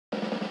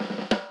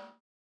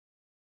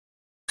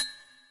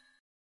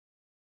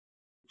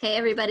Hey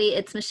everybody,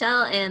 it's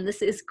Michelle and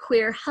this is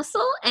Queer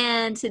Hustle,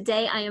 and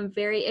today I am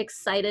very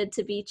excited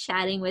to be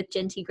chatting with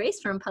Jenn T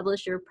from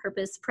Publish Your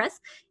Purpose Press.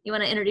 You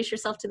want to introduce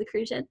yourself to the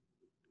crew, Jen?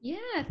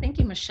 Yeah, thank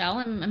you, Michelle.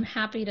 I'm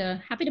happy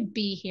to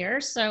be here.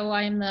 So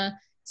I'm the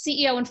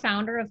CEO and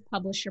founder of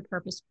Publish Your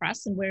Purpose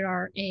Press, and we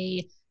are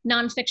a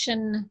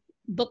nonfiction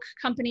book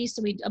company.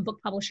 So a book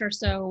publisher.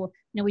 So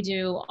we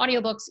do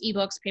audiobooks,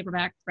 ebooks,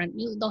 paperback, print,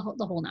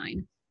 the whole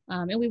nine.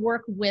 And we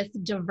work with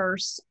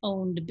diverse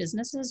owned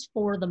businesses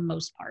for the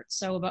most part.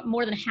 So about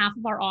more than half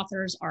of our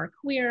authors are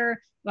queer,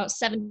 about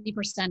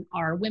 70%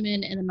 are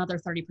women, and another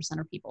 30%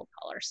 are people of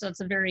color. So it's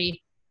a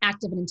very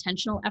active and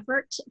intentional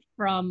effort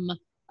from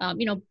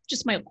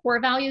just my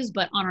core values,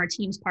 but on our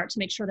team's part to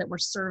make sure that we're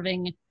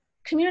serving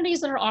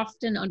communities that are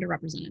often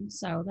underrepresented.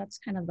 So that's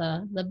kind of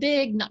the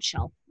big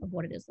nutshell of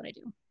what it is that I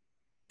do.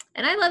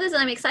 And I love this, and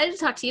I'm excited to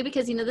talk to you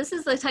because, this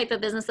is the type of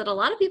business that a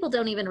lot of people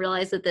don't even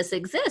realize that this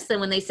exists.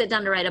 And when they sit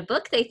down to write a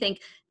book, they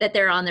think that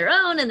they're on their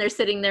own and they're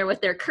sitting there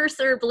with their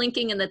cursor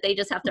blinking and that they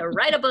just have to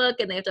write a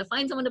book and they have to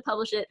find someone to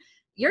publish it.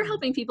 You're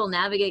helping people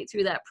navigate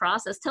through that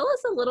process. Tell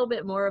us a little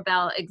bit more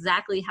about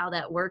exactly how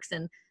that works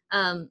and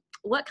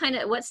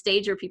what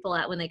stage are people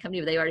at when they come to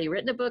you? Have they already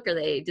written a book, or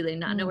do they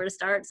not know where to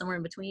start, somewhere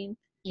in between?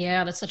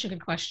 Yeah, that's such a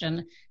good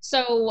question.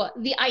 So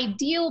the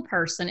ideal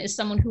person is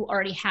someone who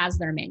already has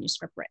their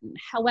manuscript written.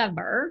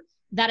 However,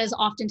 that is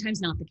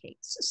oftentimes not the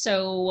case.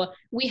 So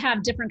we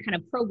have different kind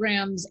of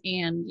programs,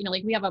 and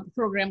we have a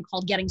program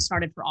called Getting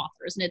Started for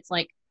Authors, and it's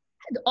like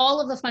all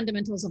of the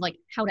fundamentals of like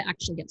how to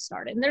actually get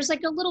started. And there's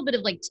like a little bit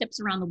of like tips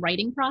around the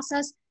writing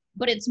process,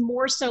 but it's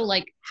more so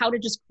like how to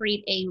just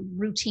create a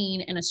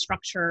routine and a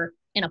structure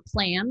and a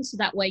plan, so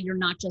that way you're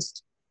not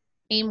just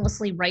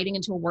aimlessly writing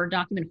into a Word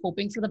document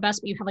hoping for the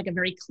best, but you have like a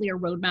very clear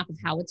roadmap of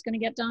how it's going to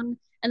get done.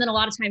 And then a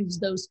lot of times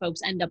those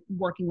folks end up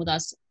working with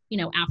us,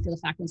 after the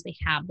fact, once they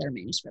have their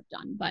manuscript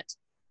done. But,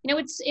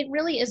 it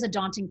really is a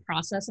daunting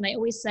process. And I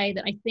always say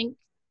that I think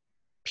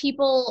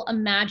people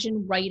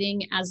imagine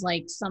writing as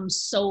like some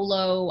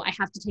solo, I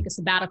have to take a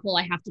sabbatical,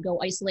 I have to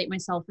go isolate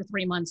myself for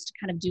 3 months to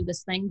kind of do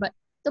this thing. But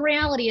the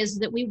reality is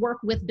that we work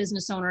with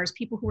business owners,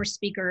 people who are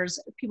speakers,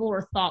 people who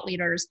are thought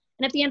leaders.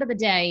 And at the end of the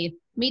day,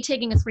 me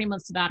taking a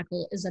 3-month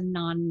sabbatical is a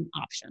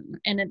non-option.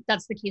 And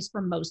that's the case for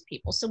most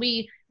people. So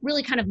we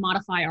really kind of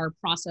modify our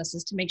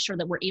processes to make sure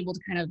that we're able to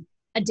kind of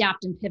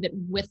adapt and pivot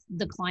with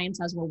the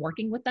clients as we're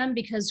working with them,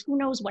 because who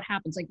knows what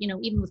happens,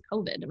 even with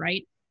COVID,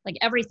 right? Like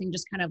everything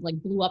just kind of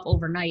like blew up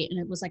overnight. And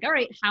it was like, all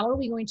right, how are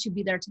we going to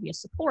be there to be a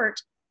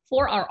support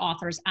for our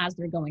authors as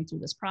they're going through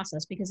this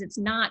process? Because it's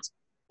not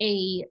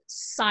a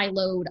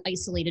siloed,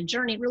 isolated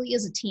journey. It really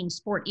is a team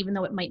sport, even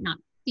though it might not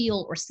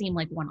feel or seem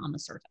like one on the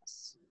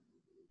surface.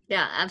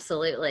 Yeah,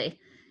 absolutely.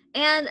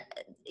 And,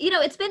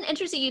 it's been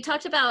interesting. You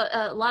talked about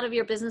a lot of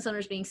your business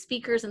owners being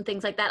speakers and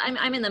things like that.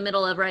 I'm in the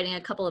middle of writing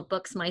a couple of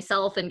books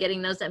myself and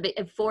getting those done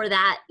for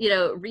that,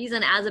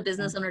 reason as a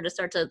business owner to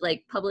start to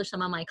like publish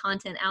some of my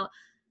content out.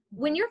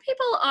 When your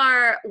people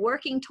are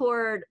working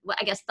toward,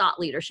 I guess, thought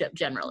leadership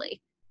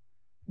generally,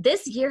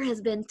 this year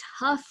has been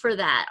tough for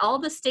that. All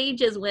the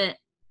stages went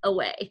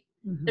away.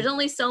 Mm-hmm. There's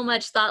only so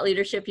much thought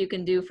leadership you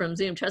can do from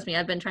Zoom. Trust me,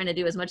 I've been trying to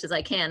do as much as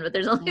I can, but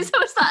there's only so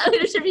much thought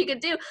leadership you can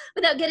do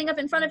without getting up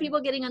in front of people,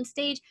 getting on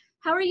stage.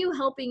 How are you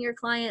helping your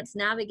clients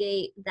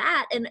navigate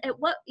that? And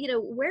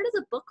where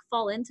does a book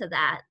fall into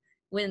that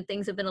when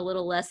things have been a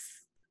little less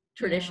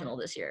traditional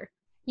this year?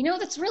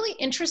 That's really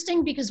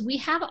interesting because we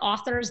have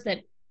authors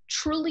that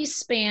truly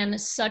span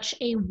such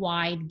a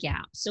wide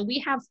gap. So we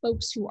have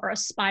folks who are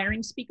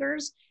aspiring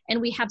speakers,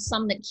 and we have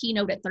some that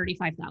keynote at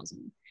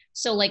 35,000.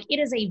 So like it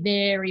is a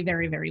very,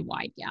 very, very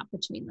wide gap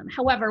between them.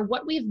 However,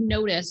 what we've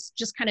noticed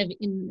just kind of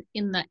in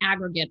the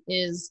aggregate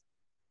is,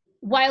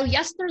 while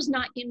yes, there's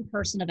not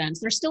in-person events,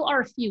 there still are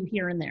a few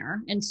here and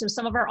there. And so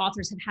some of our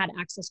authors have had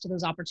access to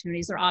those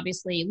opportunities. They're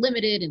obviously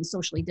limited and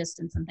socially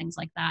distanced and things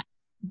like that.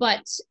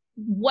 But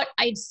what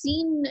I've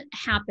seen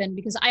happen,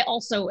 because I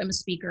also am a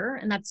speaker,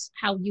 and that's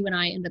how you and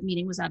I ended up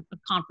meeting, was at a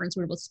conference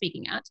we were both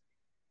speaking at.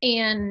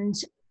 And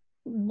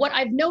what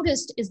I've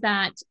noticed is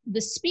that the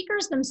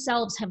speakers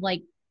themselves have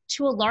like,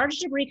 to a large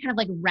degree, kind of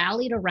like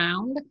rallied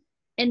around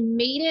and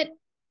made it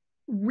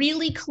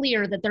really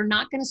clear that they're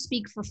not going to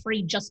speak for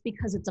free just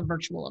because it's a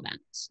virtual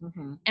event.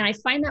 Mm-hmm. And I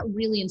find that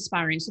really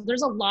inspiring. So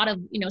there's a lot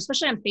of,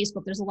 especially on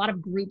Facebook, there's a lot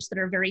of groups that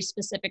are very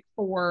specific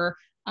for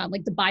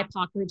like the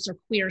BIPOC groups or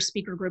queer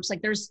speaker groups.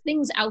 Like there's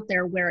things out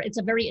there where it's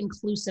a very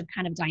inclusive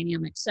kind of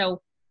dynamic.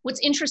 So what's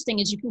interesting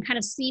is you can kind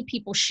of see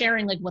people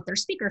sharing like what their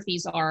speaker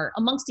fees are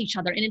amongst each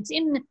other. And it's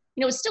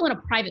it's still in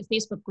a private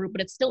Facebook group,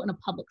 but it's still in a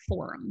public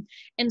forum.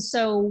 And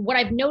so what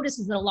I've noticed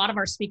is that a lot of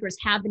our speakers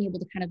have been able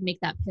to kind of make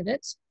that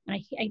pivot.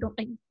 And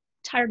I'm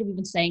tired of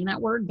even saying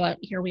that word, but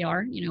here we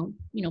are,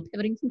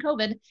 pivoting from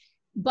COVID.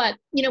 But,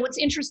 what's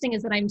interesting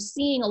is that I'm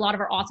seeing a lot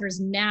of our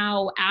authors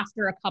now,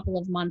 after a couple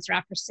of months or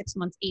after 6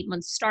 months, 8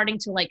 months, starting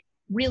to like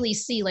really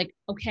see like,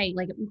 okay,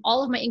 like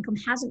all of my income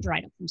hasn't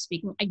dried up from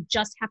speaking. I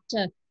just have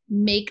to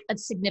make a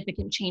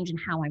significant change in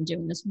how I'm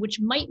doing this, which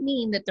might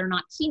mean that they're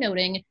not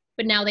keynoting,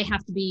 but now they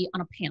have to be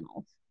on a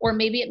panel, or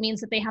maybe it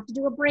means that they have to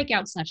do a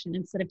breakout session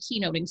instead of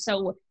keynoting.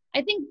 So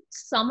I think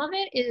some of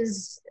it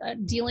is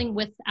dealing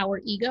with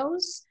our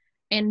egos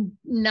and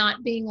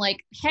not being like,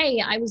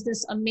 hey, I was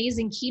this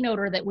amazing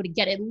keynoter that would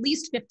get at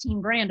least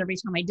 15 grand every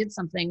time I did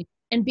something,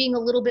 and being a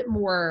little bit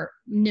more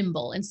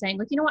nimble and saying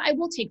like, you know what, I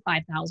will take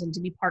 5,000 to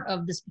be part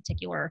of this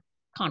particular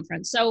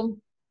conference. So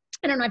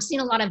I don't know, I've seen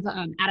a lot of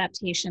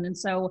adaptation. And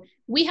so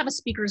we have a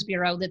speakers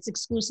bureau that's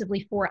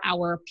exclusively for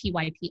our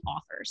PYP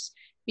authors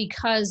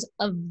because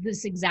of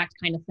this exact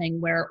kind of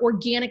thing, where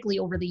organically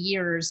over the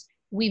years,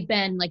 we've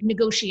been like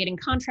negotiating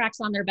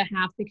contracts on their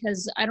behalf,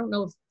 because I don't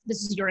know if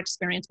this is your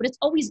experience, but it's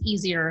always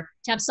easier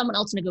to have someone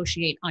else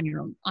negotiate on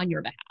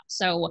your behalf.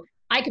 So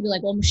I could be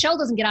like, well, Michelle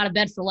doesn't get out of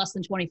bed for less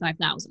than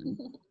 25,000.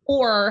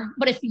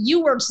 But if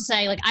you were to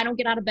say like, I don't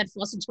get out of bed for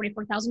less than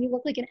 24,000, you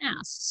look like an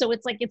ass. So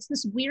it's like, it's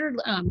this weird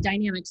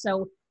dynamic.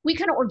 So we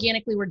kind of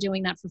organically were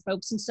doing that for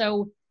folks. And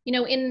so, you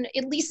know, in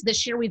at least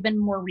this year, we've been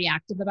more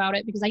reactive about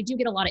it, because I do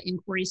get a lot of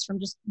inquiries from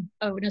just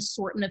an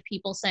assortment of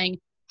people saying,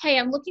 hey,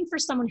 I'm looking for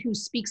someone who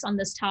speaks on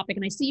this topic,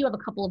 and I see you have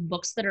a couple of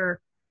books that are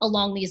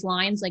along these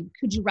lines. Like,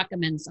 could you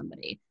recommend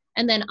somebody?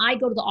 And then I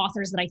go to the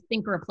authors that I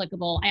think are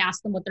applicable. I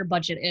ask them what their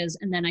budget is,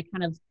 and then I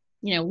kind of,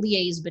 you know,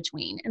 liaise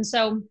between. And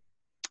so,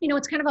 you know,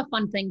 it's kind of a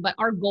fun thing, but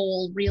our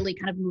goal really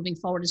kind of moving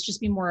forward is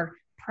just be more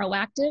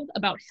proactive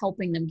about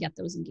helping them get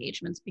those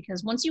engagements.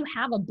 Because once you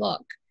have a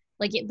book,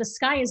 like the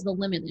sky is the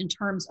limit in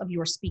terms of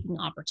your speaking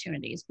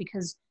opportunities,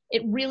 because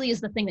it really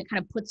is the thing that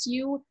kind of puts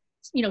you,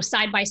 you know,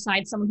 side by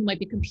side, someone who might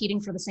be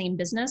competing for the same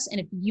business. And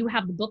if you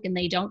have the book and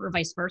they don't, or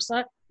vice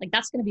versa, like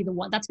that's going to be the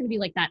one, that's going to be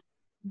like that,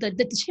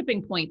 the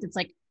tipping point. That's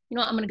like, you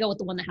know, I'm going to go with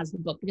the one that has the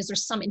book, because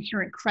there's some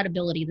inherent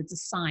credibility that's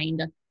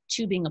assigned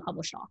to being a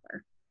published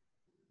author.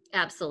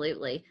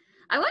 Absolutely.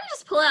 I want to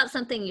just pull out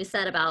something you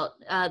said about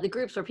the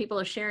groups where people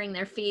are sharing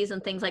their fees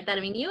and things like that.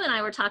 I mean, you and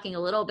I were talking a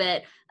little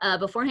bit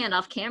beforehand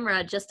off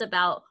camera just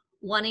about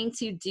wanting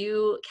to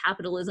do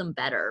capitalism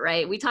better,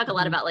 right? We talk a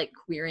lot about like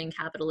queering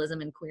capitalism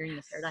and queering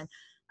the paradigm.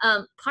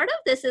 Part of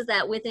this is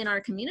that within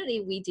our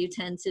community, we do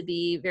tend to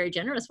be very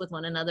generous with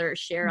one another,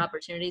 share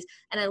opportunities.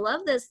 And I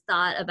love this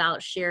thought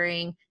about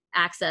sharing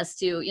access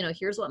to, you know,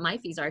 here's what my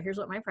fees are, here's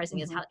what my pricing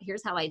is,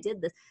 here's how I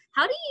did this.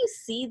 How do you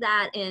see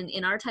that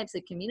in our types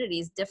of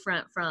communities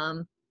different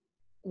from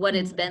what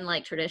it's been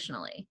like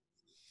traditionally?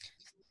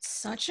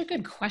 Such a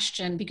good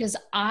question, because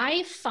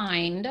I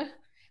find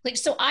like,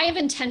 so I have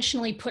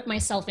intentionally put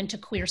myself into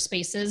queer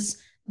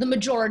spaces the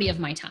majority of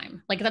my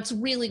time. Like that's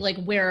really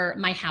like where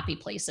my happy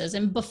place is.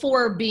 And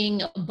before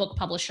being a book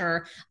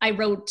publisher, I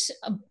wrote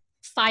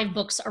 5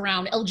 books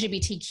around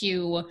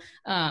LGBTQ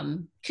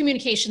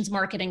communications,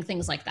 marketing,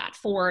 things like that,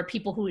 for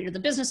people who are the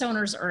business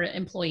owners or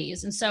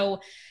employees. And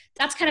so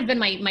that's kind of been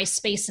my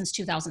space since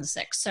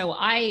 2006. So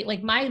I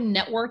like my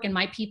network and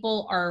my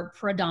people are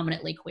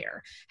predominantly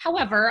queer.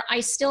 However,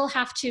 I still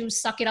have to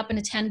suck it up and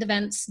attend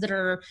events that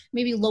are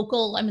maybe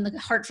local. I'm in the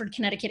Hartford,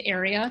 Connecticut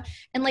area.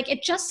 And like,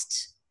 it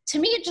just, to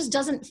me, it just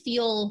doesn't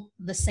feel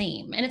the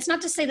same. And it's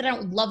not to say that I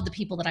don't love the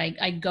people that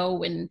I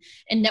go and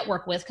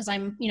network with, because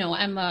I'm, you know,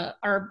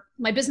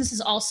 my business is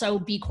also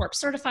B Corp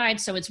certified.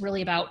 So it's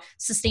really about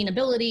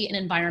sustainability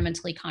and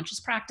environmentally conscious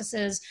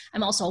practices.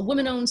 I'm also a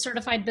women-owned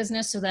certified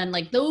business. So then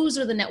like those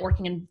are the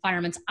networking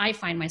environments I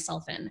find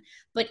myself in.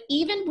 But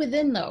even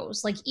within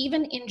those, like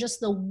even in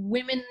just the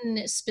women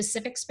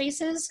specific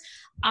spaces,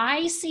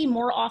 I see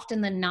more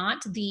often than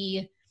not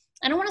I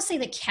don't want to say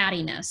the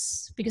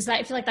cattiness, because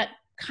I feel like that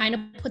kind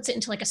of puts it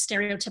into like a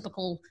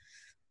stereotypical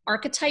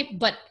archetype,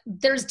 but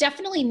there's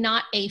definitely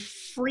not a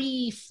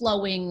free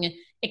flowing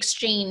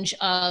exchange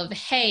of,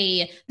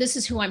 hey, this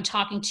is who I'm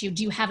talking to.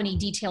 Do you have any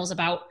details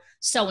about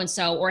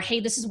so-and-so? Or, hey,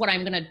 this is what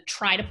I'm going to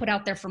try to put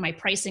out there for my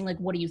pricing. Like,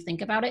 what do you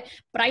think about it?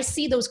 But I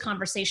see those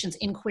conversations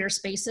in queer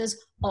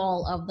spaces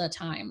all of the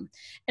time.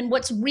 And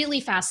what's really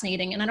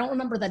fascinating, and I don't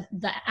remember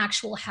the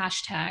actual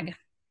hashtag,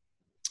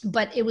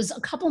 but it was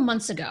a couple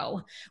months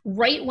ago,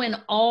 right when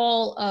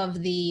all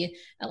of the,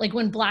 like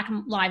when Black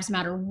Lives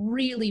Matter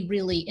really,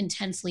 really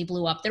intensely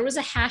blew up, there was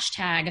a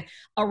hashtag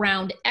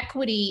around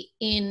equity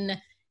in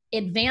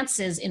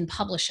advances in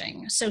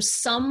publishing. So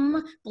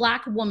some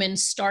Black woman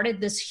started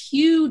this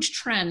huge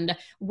trend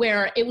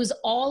where it was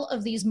all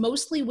of these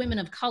mostly women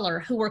of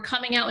color who were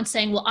coming out and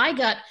saying, well, I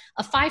got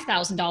a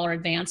 $5,000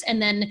 advance.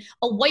 And then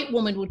a white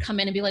woman would come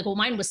in and be like, well,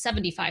 mine was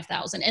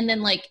 $75,000. And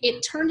then like it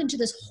turned into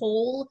this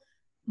whole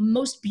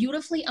most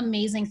beautifully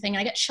amazing thing.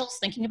 I get chills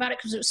thinking about it,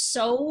 because it was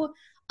so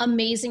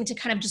amazing to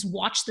kind of just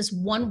watch this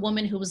one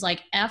woman who was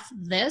like, F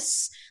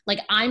this, like,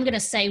 I'm going to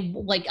say,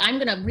 like, I'm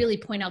going to really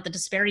point out the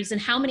disparities, and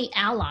how many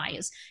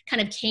allies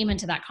kind of came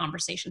into that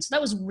conversation. So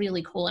that was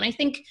really cool. And I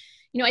think,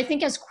 you know, I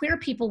think as queer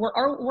people, we're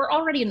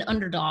already an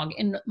underdog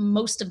in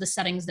most of the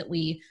settings that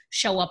we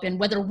show up in,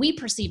 whether we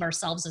perceive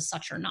ourselves as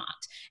such or not.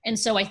 And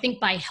so I think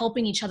by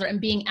helping each other and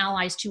being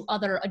allies to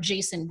other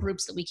adjacent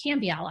groups that we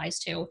can be allies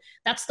to,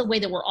 that's the way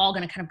that we're all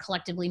going to kind of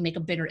collectively make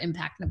a bigger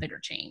impact and a bigger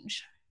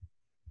change.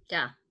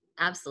 Yeah,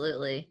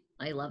 absolutely.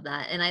 I love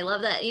that. And I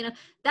love that, you know,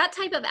 that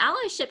type of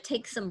allyship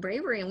takes some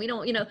bravery, and we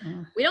don't, you know,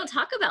 we don't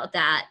talk about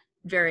that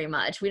very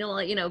much. We don't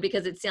like,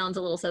 because it sounds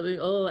a little so,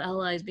 oh,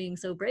 allies being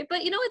so brave,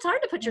 but it's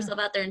hard to put yourself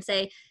out there and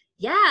say,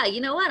 yeah, you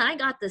know what, I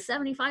got the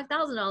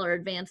 $75,000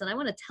 advance and I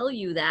want to tell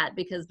you that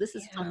because this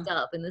is fucked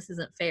up and this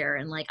isn't fair.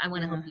 And like, I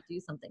want to help you do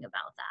something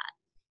about that.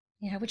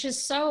 Yeah, which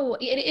is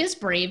it is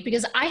brave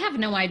because I have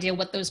no idea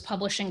what those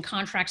publishing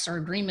contracts or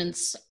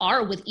agreements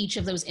are with each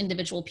of those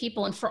individual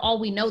people. And for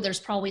all we know, there's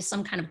probably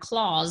some kind of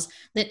clause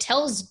that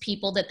tells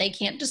people that they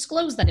can't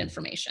disclose that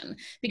information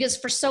because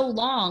for so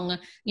long,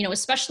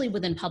 especially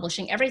within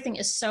publishing, everything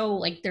is so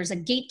like there's a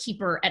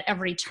gatekeeper at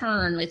every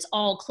turn. It's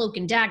all cloak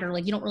and dagger.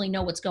 Like you don't really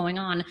know what's going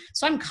on.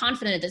 So I'm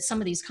confident that some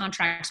of these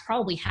contracts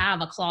probably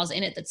have a clause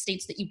in it that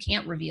states that you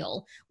can't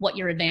reveal what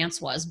your advance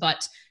was.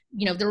 But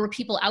there were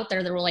people out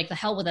there that were like, the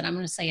hell with it, I'm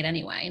going to say it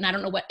anyway. And I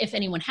don't know if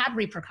anyone had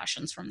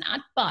repercussions from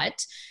that,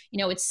 but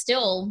it's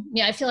still,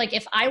 I feel like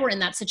if I were in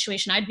that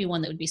situation, I'd be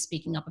one that would be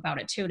speaking up about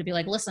it too, to be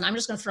like, listen, I'm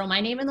just going to throw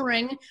my name in the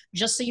ring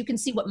just so you can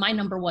see what my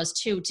number was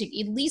too, to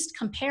at least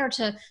compare,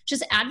 to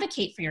just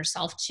advocate for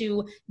yourself,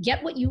 to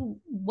get what you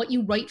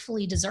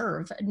rightfully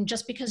deserve. And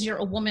just because you're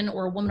a woman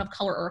or a woman of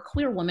color or a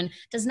queer woman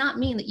does not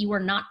mean that you are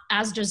not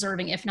as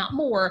deserving, if not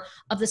more,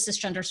 of the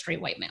cisgender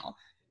straight white male.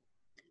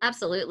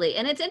 Absolutely.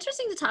 And it's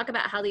interesting to talk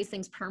about how these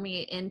things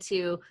permeate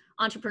into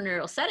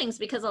entrepreneurial settings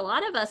because a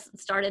lot of us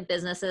started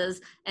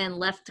businesses and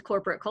left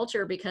corporate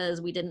culture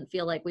because we didn't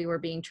feel like we were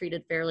being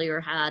treated fairly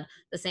or had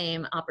the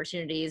same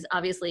opportunities.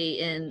 Obviously,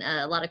 in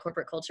a lot of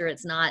corporate culture,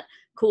 it's not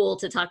cool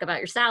to talk about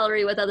your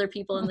salary with other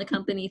people in the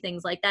company,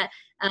 things like that.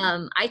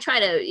 I try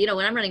to,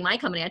 when I'm running my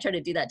company, I try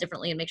to do that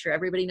differently and make sure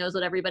everybody knows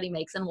what everybody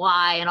makes and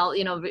why, and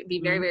I'll,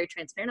 be very, very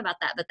transparent about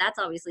that. But that's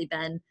obviously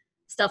been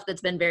stuff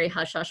that's been very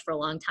hush hush for a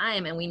long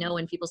time. And we know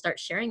when people start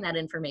sharing that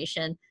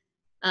information,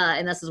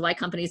 and this is why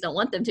companies don't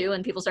want them to,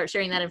 and people start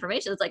sharing that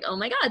information, it's like, oh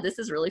my God, this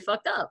is really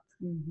fucked up.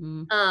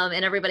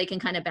 And everybody can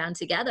kind of band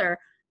together.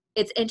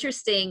 It's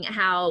interesting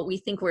how we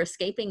think we're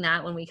escaping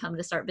that when we come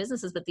to start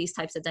businesses, but these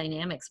types of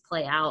dynamics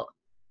play out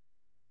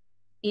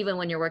even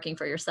when you're working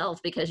for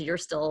yourself because you're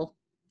still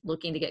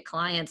looking to get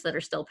clients that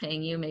are still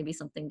paying you maybe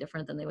something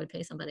different than they would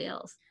pay somebody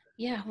else.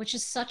 Yeah, which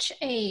is such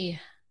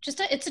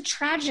it's a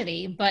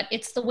tragedy, but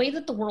it's the way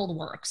that the world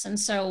works. And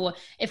so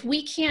if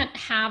we can't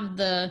have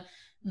the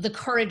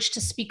courage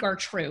to speak our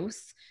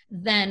truth,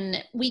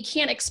 then we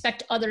can't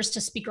expect others to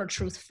speak our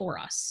truth for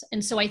us.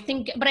 And so I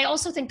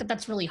also think that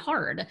that's really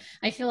hard.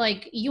 I feel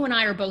like you and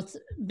I are both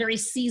very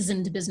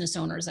seasoned business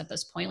owners at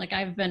this point. Like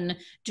I've been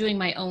doing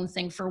my own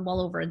thing for well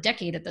over a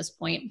decade at this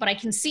point, but I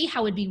can see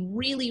how it'd be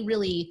really,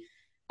 really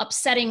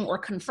upsetting or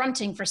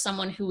confronting for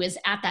someone who is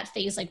at that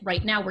phase, like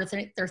right now, where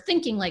they're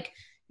thinking like,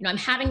 I'm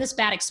having this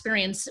bad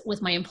experience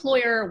with my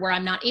employer where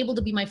I'm not able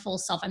to be my full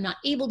self. I'm not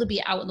able to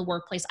be out in the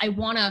workplace. I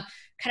want to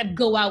kind of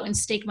go out and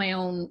stake my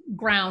own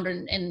ground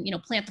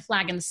and plant the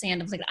flag in the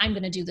sand of like, I'm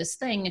going to do this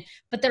thing.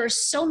 But there are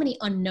so many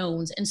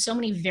unknowns and so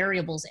many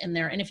variables in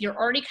there. And if you're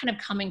already kind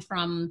of coming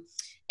from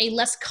a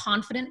less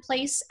confident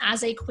place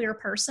as a queer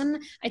person,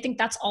 I think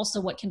that's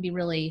also what can be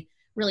really,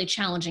 really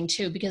challenging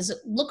too, because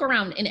look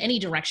around in any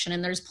direction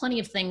and there's plenty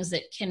of things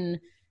that can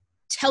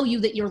tell you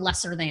that you're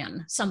lesser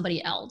than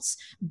somebody else.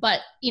 But,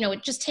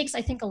 it just takes,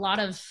 I think, a lot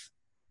of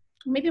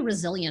maybe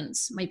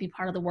resilience might be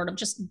part of the word of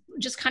just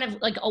kind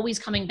of like always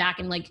coming back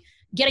and like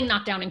getting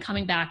knocked down and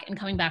coming back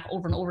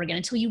over and over again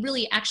until you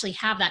really actually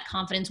have that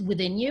confidence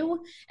within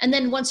you. And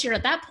then once you're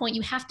at that point,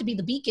 you have to be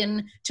the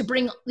beacon to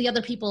bring the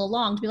other people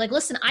along to be like,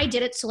 listen, I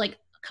did it. So like,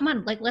 come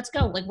on, like, let's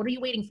go. Like, what are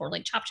you waiting for?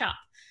 Like chop, chop.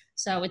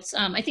 So it's,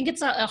 I think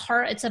it's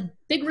it's a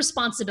big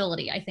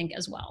responsibility, I think,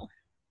 as well.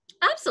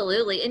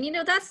 Absolutely.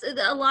 And that's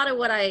a lot of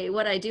what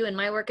I do in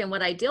my work and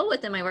what I deal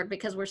with in my work,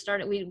 because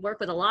we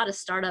work with a lot of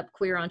startup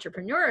queer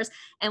entrepreneurs.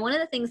 And one of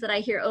the things that I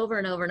hear over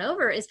and over and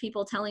over is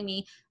people telling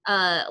me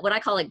what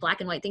I call like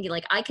black and white thinking,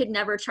 like I could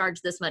never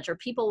charge this much or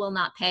people will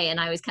not pay. And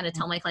I always kind of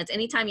tell my clients,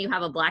 anytime you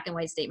have a black and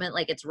white statement,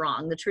 like it's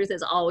wrong. The truth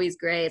is always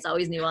gray. It's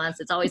always nuanced.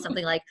 It's always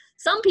something like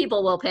some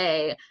people will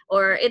pay,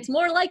 or it's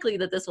more likely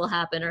that this will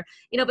happen, or,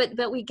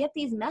 but we get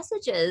these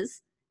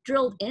messages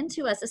drilled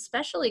into us,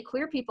 especially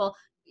queer people.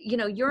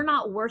 You're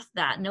not worth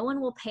that. No one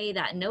will pay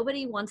that.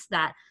 Nobody wants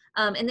that.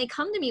 And they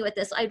come to me with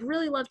this, I'd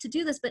really love to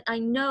do this, but I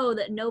know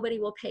that nobody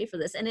will pay for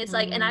this. And it's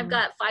like, and I've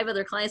got 5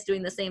 other clients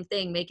doing the same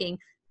thing, making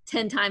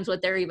 10 times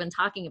what they're even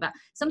talking about.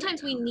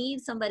 Sometimes we need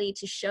somebody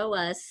to show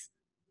us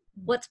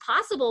what's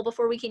possible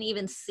before we can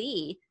even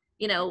see,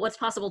 what's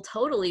possible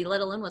totally, let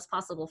alone what's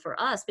possible for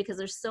us, because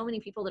there's so many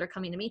people that are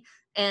coming to me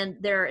and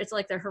it's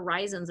like their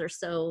horizons are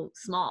so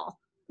small.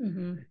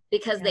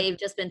 Because they've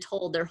just been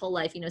told their whole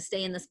life,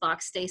 stay in this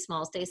box, stay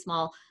small, stay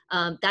small.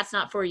 That's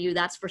not for you.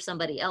 That's for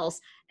somebody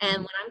else. And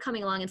when I'm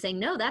coming along and saying,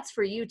 no, that's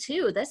for you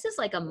too. This is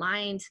like a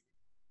mind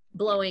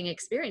blowing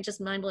experience, just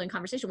mind blowing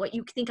conversation. What,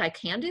 you think I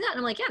can do that? And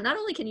I'm like, yeah, not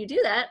only can you do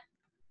that,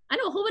 I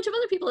know a whole bunch of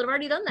other people that have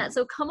already done that.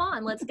 So come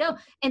on, let's go.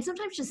 And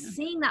sometimes just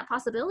seeing that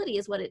possibility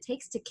is what it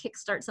takes to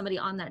kickstart somebody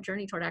on that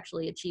journey toward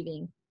actually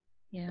achieving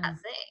that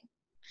thing.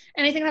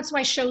 And I think that's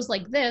why shows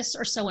like this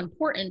are so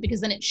important,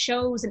 because then it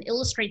shows and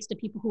illustrates to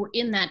people who are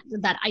in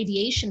that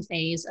ideation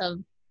phase of,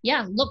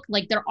 yeah, look,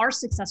 like there are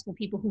successful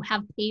people who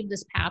have paved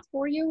this path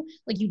for you.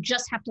 Like you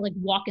just have to like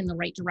walk in the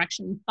right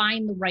direction and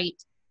find the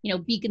right,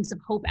 beacons of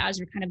hope as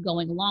you're kind of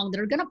going along that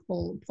are going to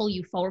pull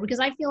you forward. Because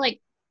I feel like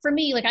for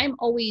me, like I'm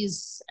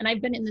always, and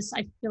I've been in this,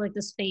 I feel like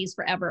this phase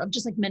forever of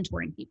just like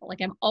mentoring people.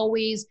 Like I'm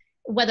always,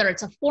 whether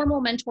it's a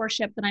formal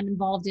mentorship that I'm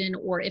involved in,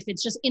 or if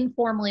it's just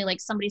informally, like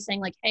somebody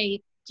saying like,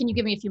 hey, can you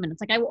give me a few minutes?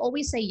 Like I will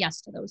always say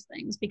yes to those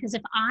things, because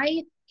if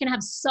I can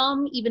have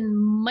some even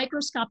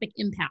microscopic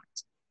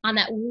impact on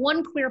that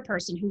one queer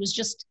person who was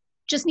just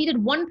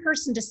needed one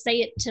person to say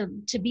it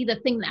to be the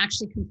thing that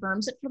actually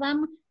confirms it for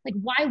them, like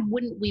why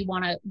wouldn't we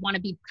want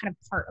to be kind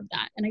of part of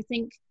that? And I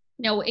think,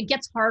 it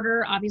gets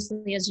harder,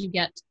 obviously, as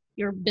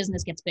your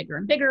business gets bigger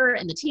and bigger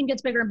and the team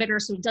gets bigger and bigger.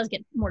 So it does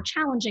get more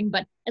challenging,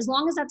 but as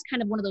long as that's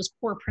kind of one of those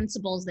core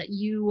principles that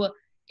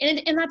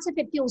and that's if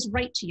it feels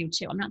right to you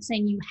too. I'm not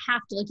saying you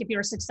have to, like if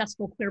you're a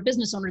successful queer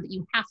business owner, that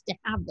you have to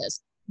have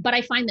this, but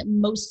I find that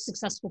most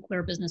successful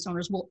queer business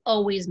owners will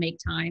always make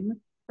time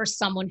for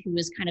someone who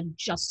is kind of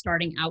just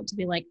starting out to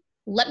be like,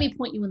 let me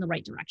point you in the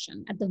right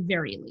direction at the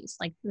very least.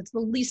 Like that's the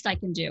least I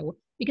can do,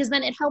 because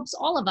then it helps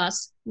all of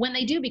us when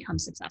they do become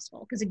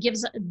successful, because it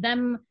gives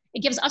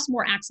us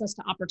more access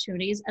to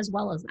opportunities as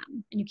well as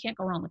them. And you can't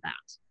go wrong with that.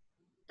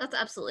 That's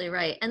absolutely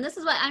right. And this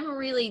is why I'm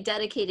really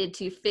dedicated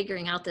to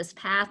figuring out this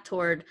path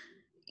toward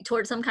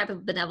some type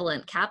of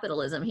benevolent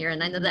capitalism here.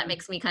 And I know that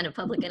makes me kind of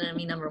public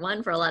enemy number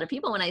one for a lot of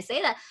people when I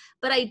say that,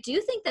 but I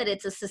do think that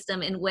it's a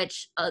system in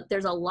which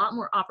there's a lot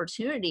more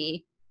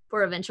opportunity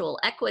for eventual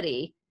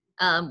equity.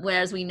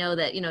 Whereas we know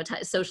that,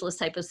 socialist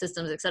type of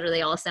systems, et cetera,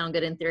 they all sound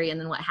good in theory. And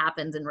then what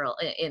happens in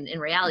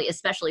reality,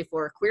 especially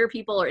for queer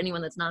people or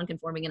anyone that's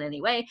non-conforming in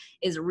any way,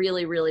 is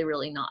really, really,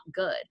 really not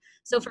good.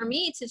 So for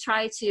me to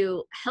try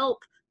to help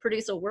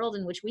produce a world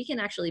in which we can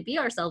actually be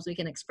ourselves, we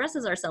can express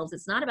as ourselves.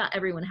 It's not about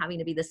everyone having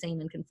to be the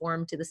same and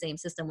conform to the same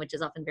system, which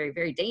is often very,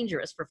 very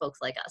dangerous for folks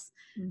like us,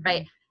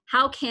 right?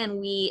 How can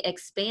we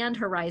expand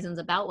horizons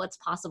about what's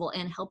possible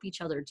and help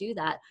each other do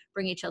that,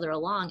 bring each other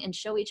along and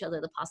show each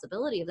other the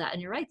possibility of that?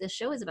 And you're right, this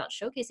show is about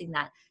showcasing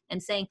that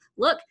and saying,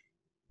 look,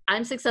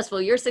 I'm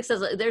successful, you're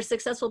successful, there's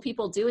successful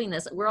people doing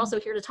this. We're also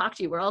here to talk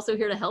to you. We're also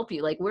here to help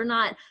you. Like we're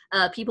not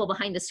people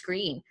behind a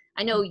screen.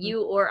 I know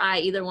you or I,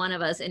 either one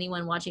of us,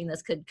 anyone watching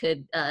this could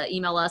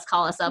email us,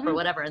 call us up or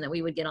whatever, and then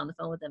we would get on the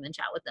phone with them and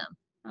chat with them.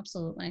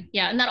 Absolutely.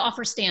 Yeah. And that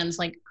offer stands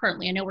like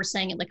currently. I know we're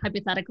saying it like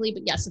hypothetically,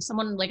 but yes, if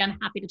someone like, I'm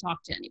happy to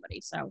talk to anybody.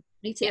 So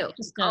me too. Yeah,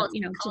 just call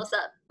us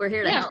up. We're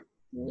here to help.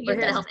 We're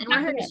here to help, and we're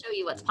here to show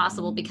you what's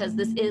possible, because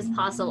this is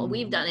possible.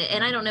 We've done it,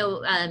 and I don't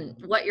know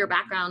what your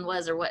background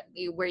was or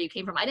where you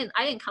came from. I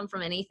didn't come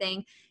from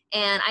anything,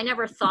 and I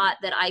never thought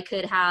that I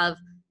could have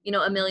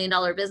 $1 million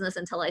business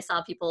until I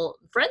saw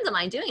friends of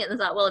mine doing it,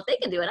 and I thought, well, if they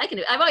can do it, I can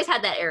do it. I've always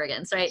had that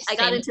arrogance, right? I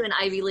got into an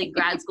Ivy League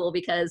grad school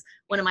because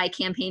one of my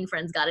campaign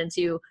friends got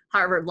into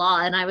Harvard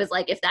Law, and I was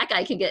like, if that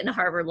guy can get into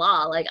Harvard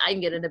Law, like I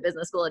can get into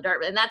business school at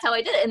Dartmouth, and that's how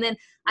I did it. And then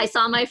I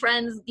saw my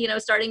friends,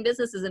 starting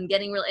businesses and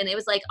getting real, and it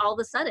was like all of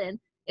a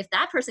sudden, if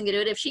that person can do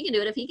it, if she can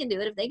do it, if he can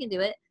do it, if they can do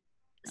it,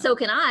 so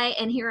can I.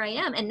 And here I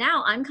am. And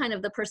now I'm kind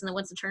of the person that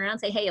wants to turn around and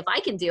say, hey, if I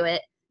can do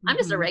it, I'm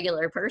just a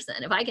regular person.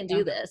 If I can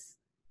do this,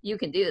 you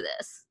can do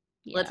this.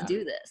 Let's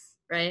do this,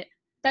 right?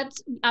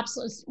 That's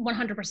absolutely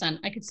 100%.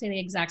 I could say the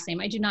exact same.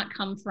 I do not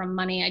come from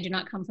money. I do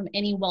not come from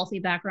any wealthy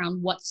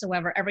background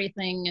whatsoever.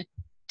 Everything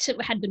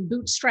had been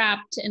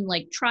bootstrapped and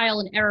like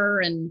trial and error,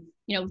 and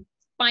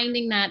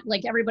finding that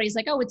like everybody's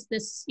like, oh, it's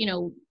this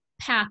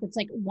path. It's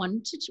like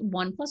 1 +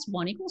 1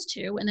 =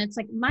 2, and it's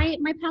like my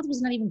path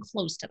was not even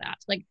close to that.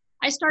 Like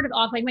I started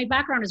off, like my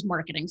background is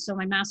marketing, so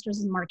my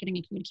master's in marketing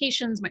and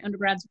communications, my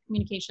undergrad's in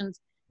communications,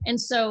 and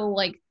so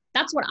like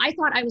that's what I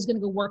thought. I was going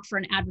to go work for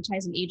an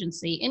advertising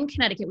agency in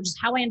Connecticut, which is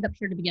how I ended up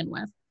here to begin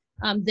with.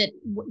 That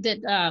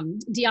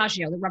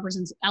Diageo, that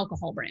represents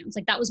alcohol brands.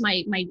 Like that was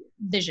my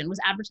vision, was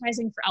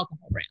advertising for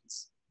alcohol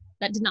brands.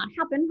 That did not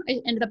happen.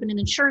 I ended up in an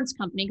insurance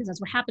company because that's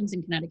what happens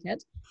in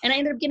Connecticut. And I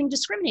ended up getting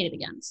discriminated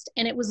against.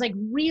 And it was like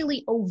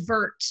really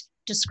overt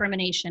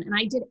discrimination. And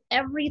I did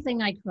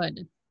everything I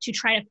could to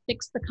try to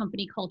fix the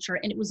company culture.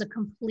 And it was a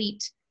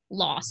complete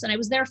loss. And I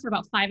was there for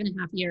about 5.5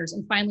 years.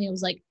 And finally I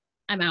was like,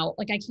 I'm out.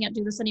 Like, I can't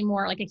do this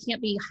anymore. Like, I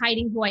can't be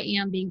hiding who I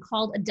am, being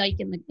called a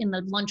dyke in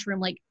the lunchroom,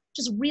 like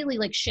just really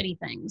like shitty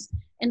things.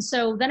 And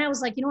so then I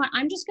was like, you know what,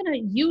 I'm just going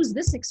to use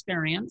this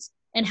experience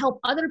and help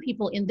other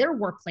people in their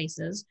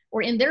workplaces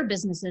or in their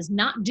businesses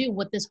not do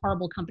what this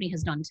horrible company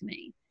has done to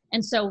me.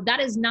 And so that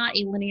is not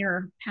a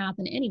linear path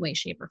in any way,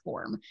 shape, or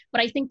form.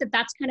 But I think that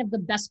that's kind of the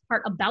best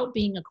part about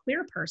being a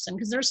queer person,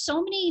 because there's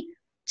so many,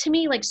 to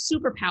me, like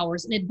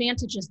superpowers and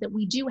advantages that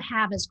we do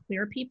have as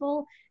queer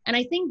people. And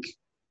I think,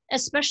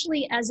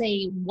 especially as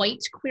a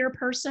white queer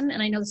person,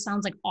 and I know this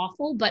sounds like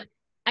awful, but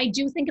I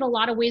do think in a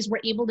lot of ways we're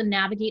able to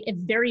navigate a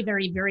very,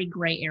 very, very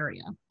gray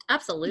area.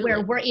 Absolutely.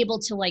 Where we're able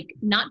to like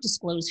not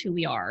disclose who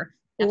we are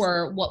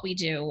or what we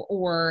do,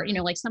 or, you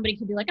know, like somebody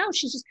could be like, oh,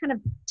 she's just kind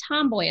of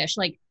tomboyish.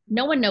 Like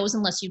no one knows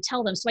unless you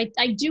tell them. So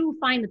I do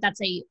find that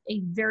that's a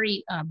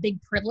very big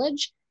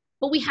privilege,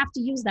 but we have to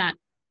use that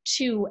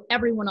to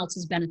everyone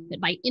else's benefit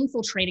by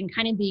infiltrating,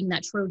 kind of being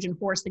that Trojan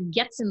horse that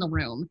gets in the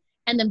room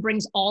and then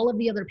brings all of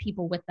the other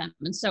people with them.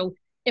 And so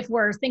if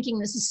we're thinking,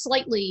 this is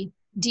slightly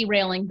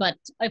derailing, but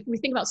if we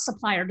think about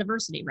supplier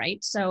diversity,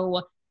 right?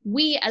 So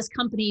we as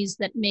companies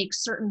that make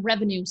certain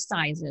revenue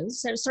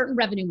sizes, so certain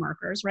revenue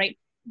markers, right?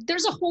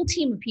 There's a whole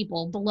team of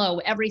people below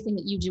everything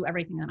that you do,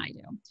 everything that I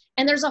do.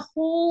 And there's a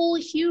whole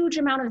huge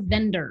amount of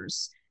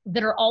vendors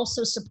that are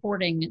also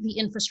supporting the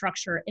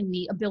infrastructure and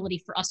the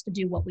ability for us to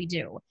do what we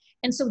do.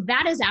 And so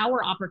that is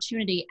our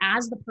opportunity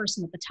as the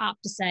person at the top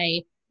to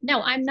say,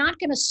 no, I'm not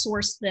going to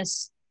source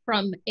this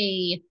from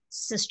a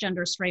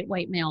cisgender straight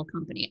white male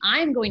company.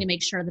 I'm going to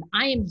make sure that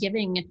I am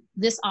giving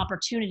this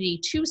opportunity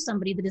to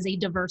somebody that is a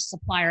diverse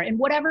supplier and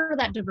whatever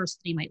that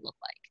diversity might look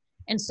like.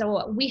 And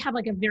so we have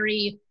like a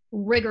very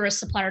rigorous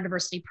supplier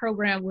diversity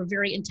program. We're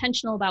very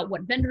intentional about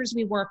what vendors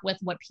we work with,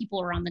 what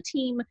people are on the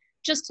team,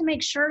 just to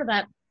make sure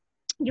that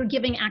you're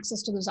giving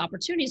access to those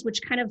opportunities,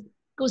 which kind of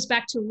goes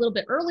back to a little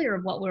bit earlier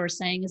of what we were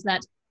saying is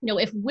that, you know,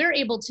 if we're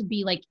able to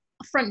be like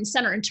front and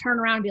center and turn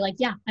around and be like,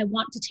 yeah, I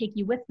want to take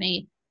you with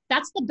me.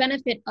 That's the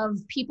benefit of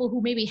people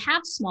who maybe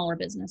have smaller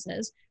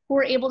businesses who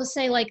are able to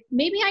say like,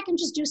 maybe I can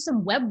just do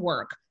some web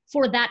work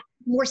for that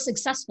more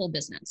successful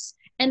business.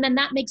 And then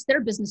that makes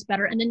their business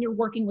better. And then you're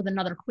working with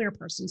another queer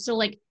person. So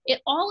like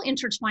it all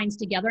intertwines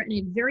together in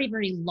a very,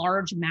 very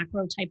large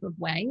macro type of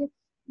way,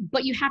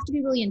 but you have to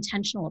be really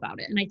intentional about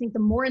it. And I think the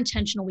more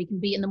intentional we can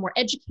be and the more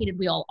educated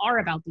we all are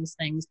about these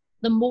things,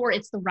 the more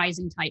it's the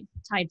rising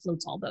tide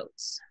floats all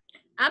boats.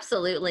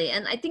 Absolutely.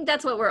 And I think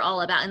that's what we're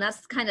all about. And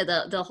that's kind of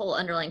the whole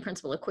underlying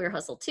principle of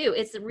QueerHustle too.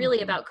 It's really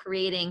about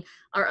creating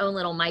our own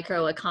little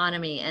micro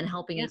economy and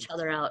helping each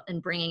other out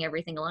and bringing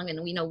everything along.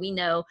 And we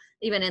know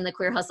even in the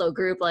QueerHustle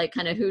group, like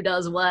kind of who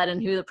does what and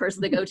who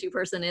the go-to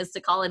person is to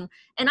call. And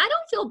I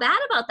don't feel bad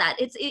about that.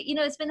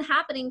 It's been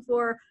happening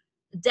for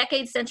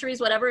decades,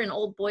 centuries, whatever, in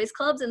old boys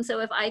clubs. And so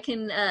if I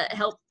can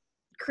help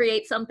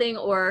create something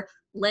or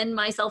lend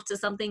myself to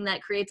something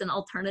that creates an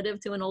alternative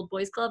to an old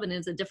boys club and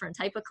is a different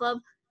type of club,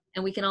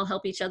 and we can all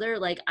help each other,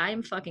 like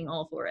I'm fucking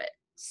all for it.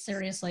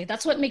 Seriously,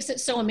 that's what makes it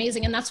so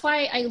amazing. And that's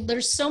why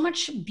there's so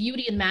much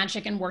beauty and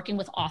magic in working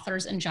with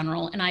authors in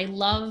general. And I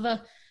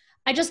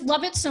just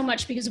love it so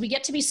much because we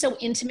get to be so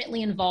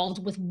intimately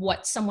involved with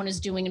what someone is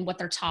doing and what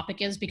their topic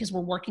is, because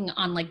we're working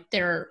on like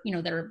their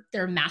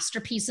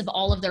masterpiece of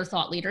all of their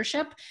thought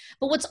leadership.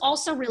 But what's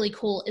also really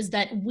cool is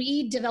that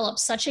we develop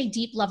such a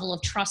deep level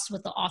of trust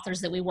with the authors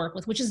that we work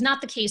with, which is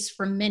not the case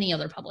for many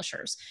other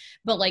publishers.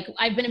 But like,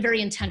 I've been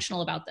very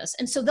intentional about this.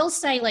 And so they'll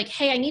say like,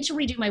 hey, I need to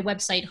redo my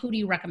website. Who do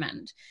you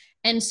recommend?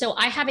 And so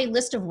I have a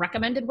list of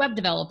recommended web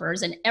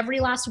developers, and every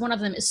last one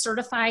of them is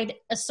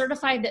a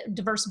certified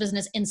diverse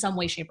business in some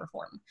way, shape, or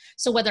form.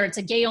 So whether it's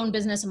a gay-owned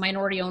business, a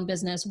minority-owned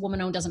business,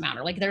 woman-owned, doesn't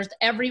matter. Like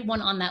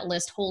everyone on that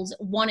list holds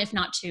one, if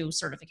not two,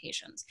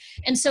 certifications.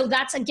 And so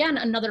that's, again,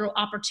 another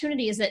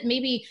opportunity is that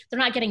maybe they're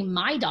not getting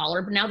my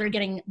dollar, but now they're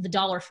getting the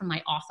dollar from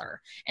my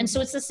author. And so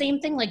it's the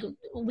same thing. Like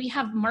we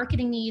have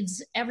marketing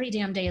needs every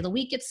damn day of the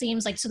week, it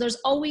seems like. So there's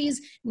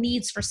always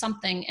needs for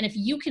something. And if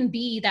you can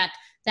be that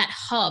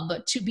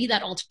hub to be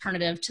that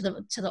alternative to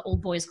the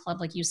old boys club,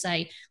 like you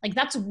say, like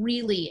that's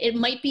really, it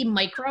might be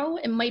micro,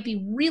 it might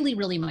be really,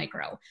 really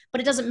micro,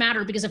 but it doesn't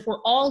matter because if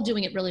we're all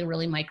doing it really,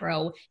 really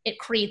micro, it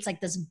creates like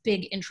this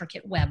big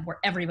intricate web where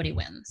everybody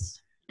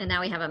wins. And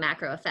now we have a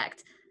macro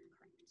effect.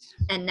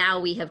 And now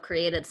we have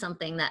created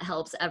something that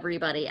helps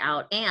everybody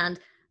out.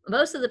 And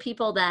most of the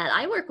people that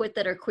I work with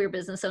that are queer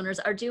business owners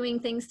are doing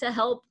things to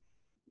help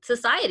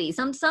society.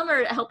 Some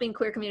are helping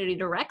queer community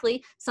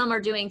directly. Some are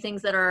doing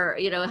things that are,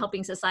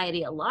 helping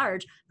society at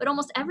large, but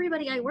almost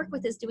everybody I work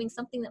with is doing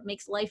something that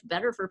makes life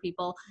better for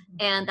people.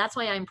 And that's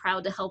why I'm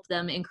proud to help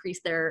them increase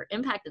their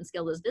impact and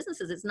scale those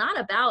businesses. It's not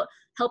about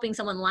helping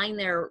someone line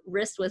their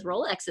wrist with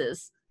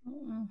Rolexes.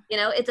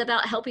 It's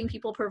about helping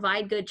people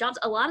provide good jobs.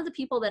 A lot of the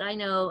people that I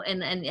know,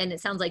 and it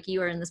sounds like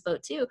you are in this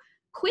boat too,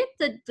 quit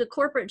the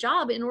corporate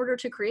job in order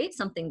to create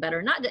something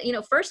better. Not,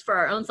 first for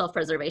our own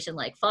self-preservation,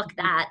 like, fuck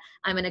that.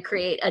 I'm going to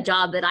create a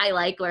job that I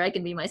like where I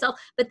can be myself.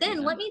 But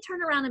then let me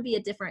turn around and be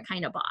a different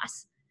kind of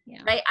boss.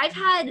 Yeah. Right. I've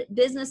had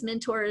business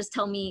mentors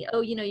tell me,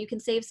 oh, you can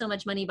save so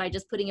much money by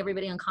just putting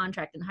everybody on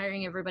contract and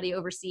hiring everybody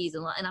overseas.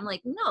 And I'm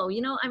like, no,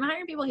 I'm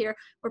hiring people here.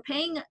 We're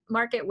paying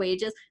market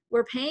wages.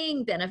 We're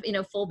paying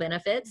full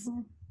benefits.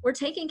 Mm-hmm. We're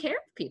taking care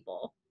of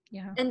people.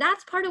 Yeah. And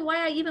that's part of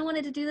why I even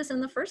wanted to do this in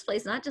the first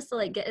place, not just to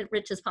like get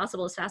rich as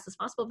possible, as fast as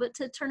possible, but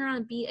to turn around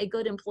and be a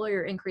good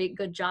employer and create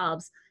good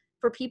jobs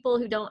for people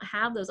who don't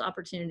have those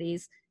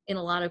opportunities in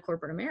a lot of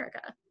corporate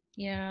America.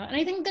 Yeah. And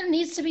I think there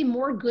needs to be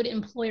more good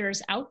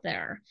employers out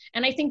there.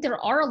 And I think there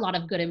are a lot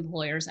of good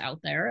employers out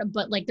there,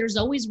 but like there's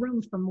always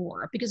room for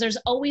more because there's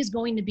always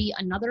going to be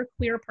another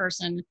queer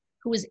person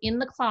who is in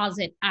the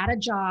closet at a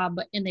job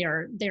and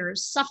they're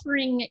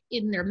suffering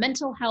in their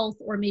mental health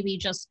or maybe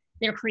just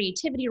their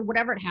creativity or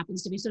whatever it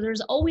happens to be. So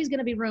there's always going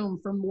to be room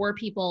for more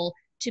people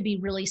to be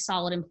really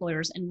solid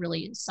employers and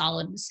really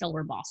solid,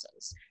 stellar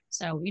bosses.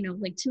 So,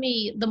 like to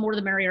me, the more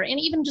the merrier. And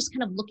even just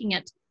kind of looking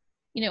at,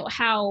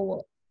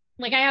 how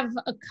like I have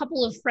a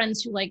couple of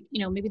friends who like,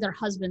 maybe their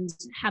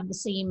husbands have the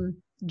same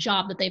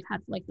job that they've had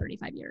for like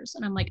 35 years.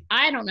 And I'm like,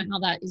 I don't know how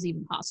that is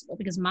even possible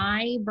because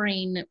my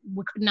brain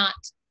could not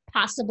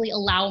possibly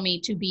allow me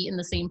to be in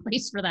the same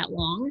place for that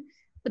long.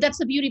 But that's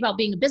the beauty about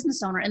being a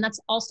business owner. And that's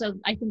also,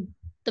 I think,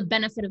 the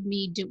benefit of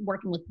me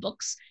working with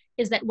books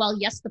is that, well,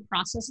 yes, the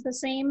process is the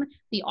same,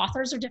 the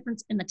authors are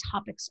different and the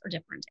topics are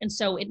different. And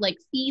so it like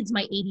feeds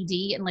my ADD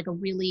in like a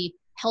really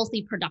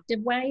healthy,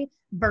 productive way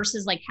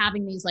versus like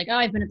having these like, oh,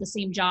 I've been at the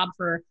same job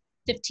for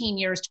 15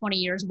 years, 20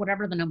 years,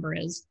 whatever the number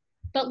is.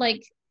 But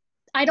like,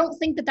 I don't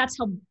think that that's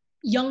how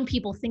young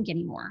people think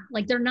anymore.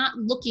 Like they're not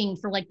looking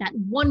for like that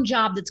one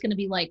job that's going to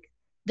be like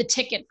the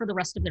ticket for the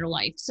rest of their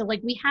life. So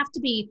like we have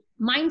to be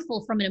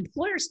mindful from an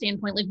employer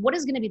standpoint, like what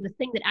is going to be the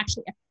thing that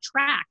actually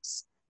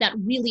attracts that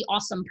really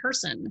awesome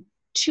person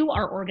to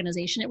our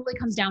organization. It really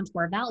comes down to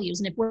our values.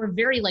 And if we're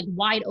very like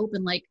wide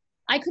open, like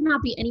I could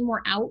not be any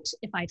more out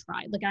if I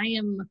tried. Like I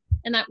am,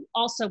 and that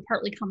also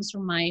partly comes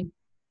from my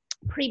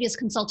previous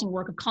consulting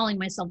work of calling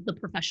myself the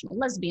professional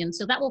lesbian.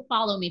 So that will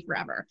follow me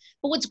forever.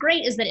 But what's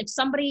great is that if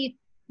somebody,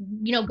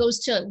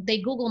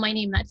 they Google my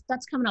name,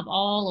 that's coming up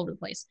all over the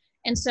place.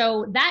 And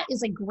so that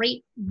is a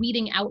great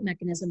weeding out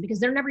mechanism because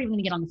they're never even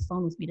gonna get on the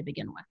phone with me to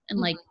begin with. And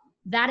like,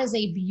 that is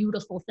a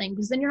beautiful thing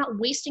because then you're not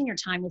wasting your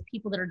time with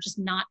people that are just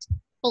not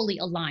fully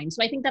aligned.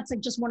 So I think that's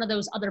like just one of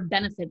those other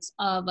benefits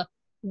of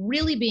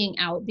really being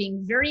out,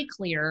 being very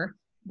clear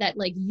that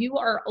like you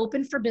are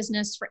open for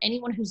business for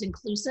anyone who's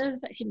inclusive,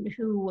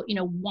 who,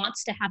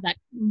 wants to have that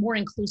more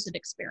inclusive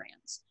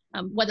experience,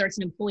 whether it's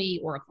an employee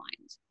or a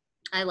client.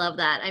 I love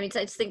that. I mean,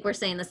 I just think we're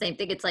saying the same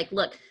thing. It's like,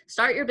 look,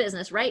 start your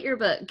business, write your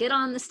book, get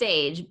on the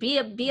stage, be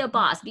a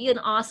boss, be an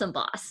awesome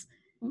boss,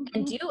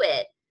 and do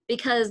it.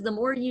 Because the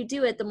more you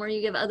do it, the more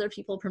you give other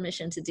people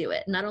permission to do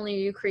it. Not only are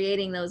you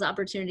creating those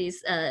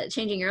opportunities,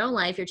 changing your own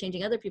life, you're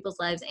changing other people's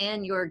lives,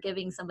 and you're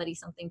giving somebody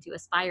something to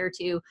aspire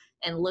to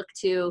and look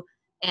to.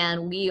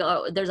 And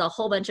there's a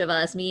whole bunch of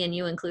us, me and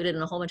you included,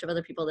 and a whole bunch of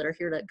other people that are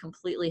here to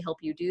completely help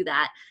you do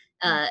that.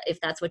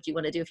 If that's what you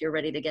want to do, if you're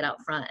ready to get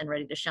out front and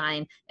ready to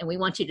shine. And we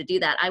want you to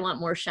do that. I want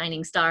more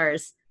shining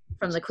stars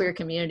from the queer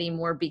community,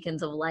 more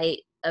beacons of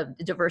light, of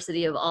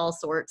diversity of all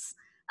sorts.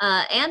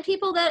 And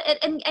people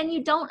that, and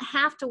you don't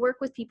have to work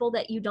with people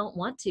that you don't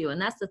want to. And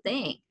that's the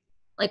thing.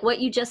 Like what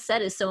you just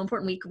said is so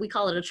important. We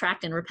call it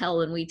attract and repel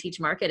when we teach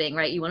marketing,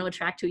 right? You want to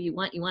attract who you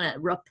want to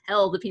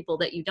repel the people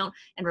that you don't.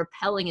 And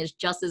repelling is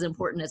just as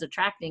important as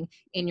attracting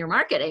in your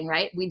marketing,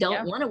 right? We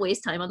don't want to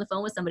waste time on the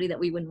phone with somebody that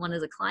we wouldn't want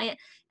as a client.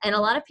 And a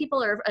lot of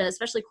people are,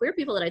 especially queer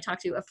people that I talk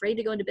to, afraid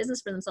to go into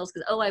business for themselves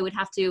because, I would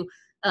have to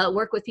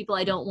work with people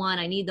I don't want.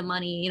 I need the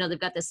money. They've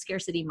got this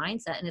scarcity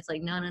mindset. And it's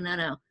like,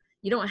 no.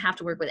 You don't have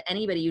to work with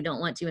anybody you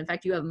don't want to. In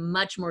fact, you have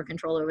much more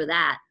control over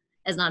that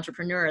as an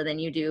entrepreneur than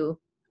you do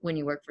when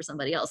you work for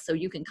somebody else. So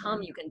you can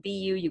come, you can be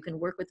you can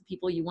work with the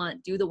people you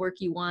want, do the work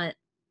you want.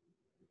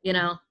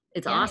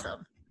 It's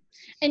awesome.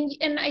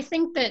 And I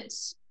think that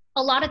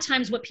a lot of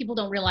times what people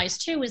don't realize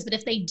too is that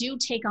if they do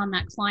take on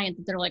that client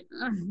that they're like,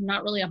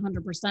 not really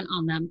 100%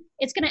 on them,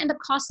 it's going to end up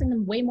costing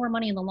them way more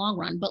money in the long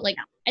run. But like,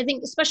 I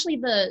think especially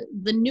the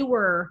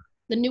newer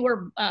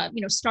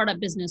startup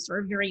business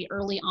or very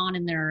early on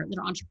in their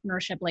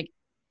entrepreneurship, like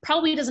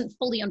probably doesn't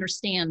fully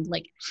understand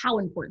like how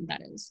important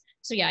that is.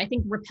 So yeah, I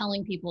think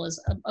repelling people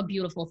is a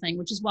beautiful thing,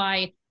 which is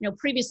why,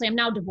 previously I'm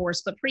now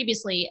divorced, but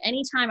previously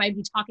anytime I'd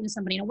be talking to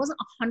somebody and it wasn't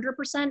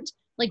 100%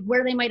 like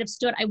where they might've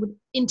stood, I would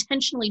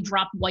intentionally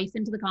drop wife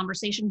into the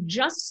conversation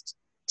just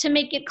to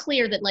make it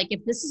clear that like,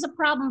 if this is a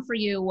problem for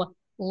you,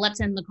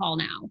 let's end the call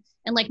now.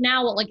 And like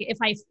now, like if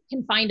I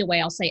can find a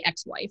way, I'll say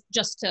ex-wife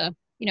just to,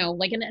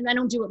 like, and I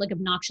don't do it like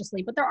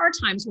obnoxiously, but there are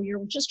times where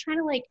you're just trying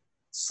to like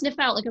sniff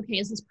out like, okay,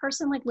 is this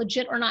person like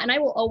legit or not? And I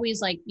will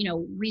always like,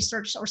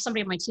 research, or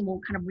somebody on my team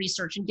will kind of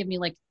research and give me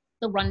like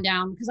the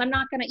rundown, because I'm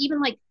not going to, even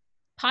like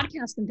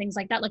podcasts and things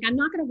like that, like I'm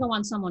not going to go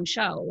on someone's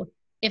show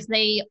if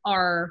they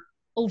are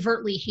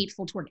overtly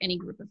hateful toward any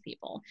group of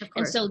people.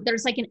 And so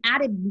there's like an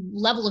added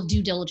level of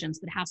due diligence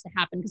that has to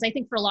happen, because I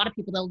think for a lot of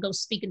people, they'll go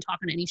speak and talk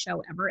on any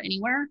show ever,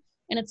 anywhere.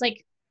 And it's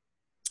like,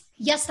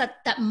 yes,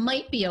 that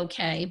might be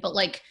okay, but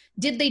like,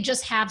 did they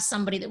just have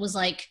somebody that was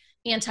like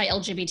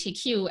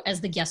anti-LGBTQ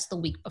as the guest the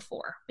week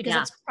before? Because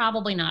that's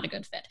probably not a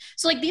good fit.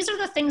 So like, these are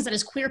the things that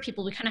as queer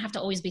people, we kind of have to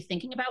always be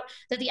thinking about,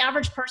 that the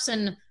average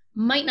person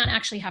might not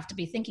actually have to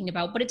be thinking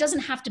about, but it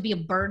doesn't have to be a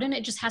burden.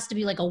 It just has to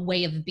be like a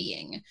way of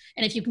being.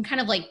 And if you can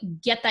kind of like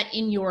get that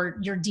in your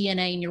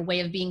DNA and your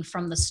way of being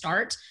from the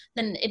start,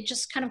 then it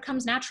just kind of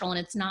comes natural, and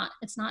it's not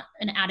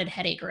an added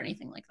headache or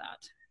anything like that.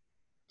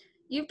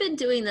 You've been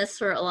doing this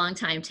for a long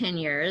time, 10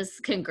 years.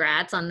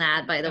 Congrats on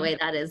that. By the way,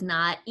 that is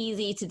not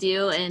easy to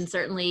do. And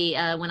certainly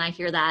when I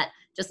hear that,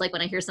 just like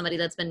when I hear somebody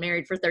that's been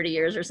married for 30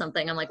 years or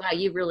something, I'm like, wow,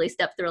 you've really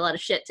stepped through a lot of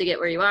shit to get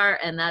where you are.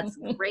 And that's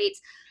great.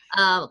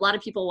 A lot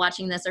of people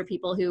watching this are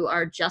people who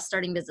are just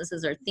starting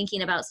businesses or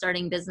thinking about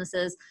starting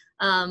businesses.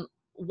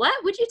 What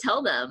would you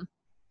tell them?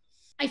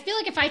 I feel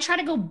like if I try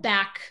to go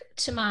back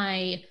to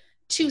my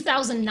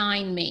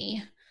 2009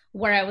 me,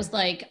 where I was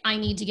like, I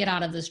need to get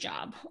out of this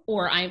job,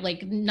 or I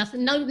like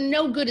nothing,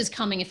 no good is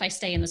coming if I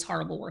stay in this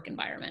horrible work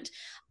environment.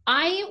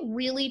 I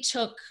really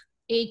took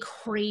a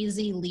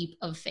crazy leap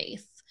of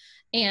faith.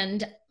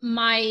 And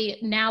my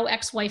now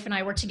ex-wife and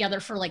I were together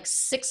for like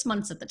 6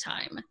 months at the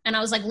time. And I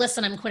was like,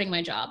 listen, I'm quitting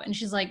my job. And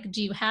she's like,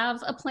 do you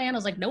have a plan? I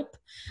was like, nope.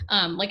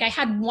 Like I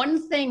had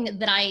one thing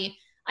that I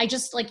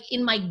just like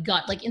in my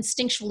gut, like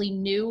instinctually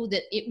knew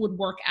that it would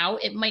work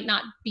out. It might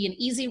not be an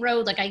easy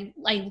road. Like I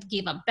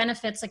gave up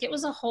benefits. Like it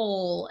was a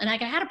whole, and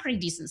like I had a pretty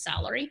decent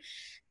salary.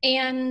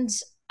 And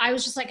I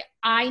was just like,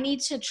 I need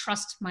to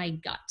trust my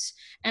gut.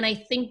 And I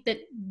think that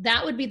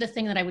that would be the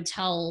thing that I would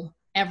tell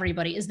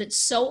everybody, is that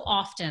so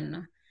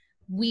often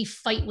we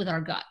fight with our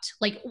gut.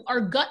 Like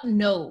our gut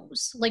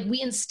knows, like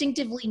we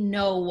instinctively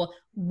know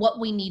what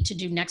we need to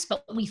do next,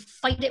 but we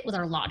fight it with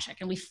our logic,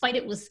 and we fight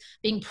it with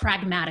being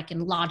pragmatic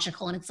and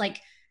logical. And it's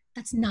like,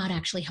 that's not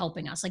actually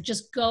helping us. Like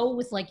just go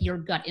with like your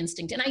gut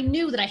instinct. And I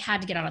knew that I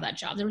had to get out of that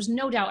job. There was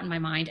no doubt in my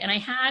mind. And I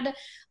had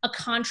a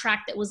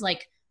contract that was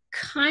like,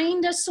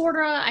 kind of, sort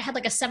of, I had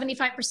like a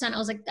 75%. I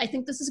was like, I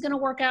think this is going to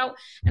work out.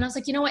 And I was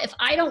like, you know what, if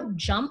I don't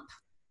jump,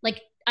 like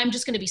I'm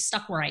just going to be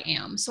stuck where I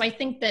am. So I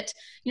think that,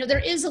 you know, there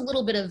is a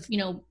little bit of, you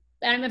know,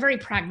 I'm a very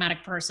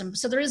pragmatic person.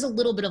 So there is a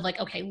little bit of like,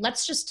 okay,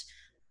 let's just,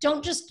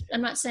 don't just,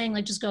 I'm not saying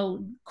like, just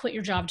go quit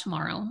your job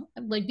tomorrow.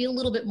 Like be a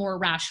little bit more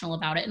rational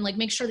about it, and like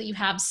make sure that you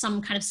have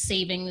some kind of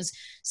savings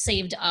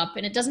saved up.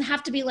 And it doesn't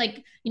have to be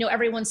like, you know,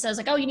 everyone says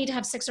like, oh, you need to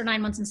have 6 or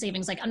 9 months in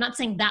savings. Like, I'm not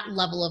saying that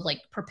level of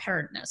like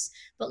preparedness,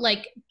 but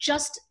like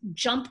just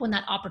jump when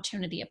that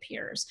opportunity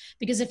appears.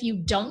 Because if you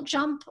don't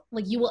jump,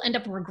 like you will end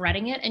up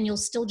regretting it, and you'll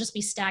still just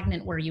be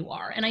stagnant where you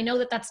are. And I know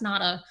that that's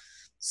not a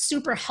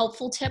super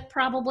helpful tip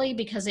probably,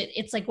 because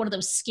it's like one of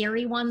those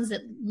scary ones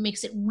that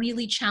makes it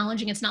really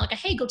challenging. It's not like a,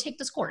 hey, go take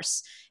this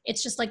course.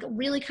 It's just like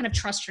really kind of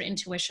trust your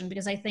intuition,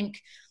 because I think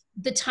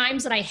the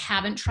times that I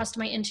haven't trusted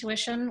my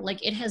intuition,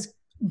 like it has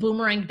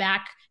boomeranged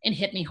back and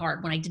hit me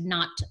hard when I did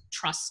not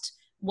trust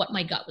what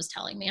my gut was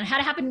telling me. And I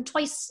had it happen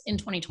twice in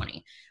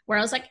 2020 where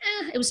I was like,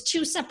 it was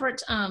 2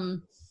 separate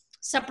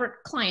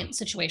client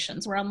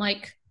situations where I'm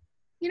like,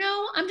 you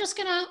know, I'm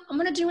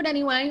going to do it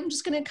anyway. I'm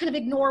just going to kind of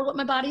ignore what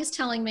my body is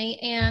telling me,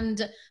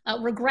 and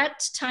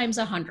regret times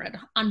 100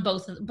 on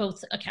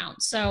both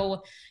accounts.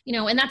 So, you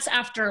know, and that's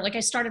after, like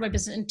I started my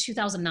business in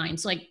 2009.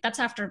 So like that's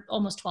after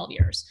almost 12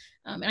 years.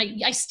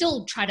 And I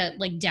still try to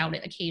like doubt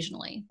it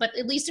occasionally, but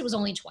at least it was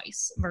only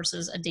twice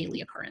versus a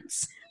daily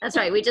occurrence. That's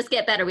right. We just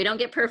get better. We don't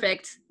get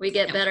perfect. We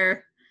get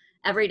better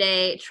every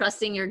day,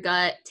 trusting your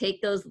gut,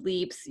 take those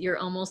leaps. You're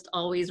almost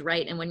always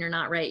right. And when you're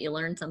not right, you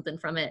learn something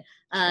from it.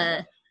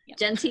 Sure.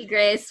 Jenn T.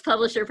 Grace,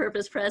 publisher,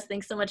 Purpose Press.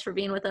 Thanks so much for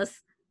being with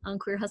us on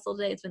Queer Hustle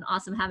today. It's been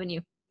awesome having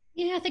you.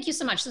 Yeah, thank you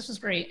so much. This was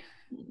great.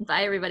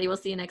 Bye, everybody. We'll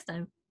see you next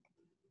time.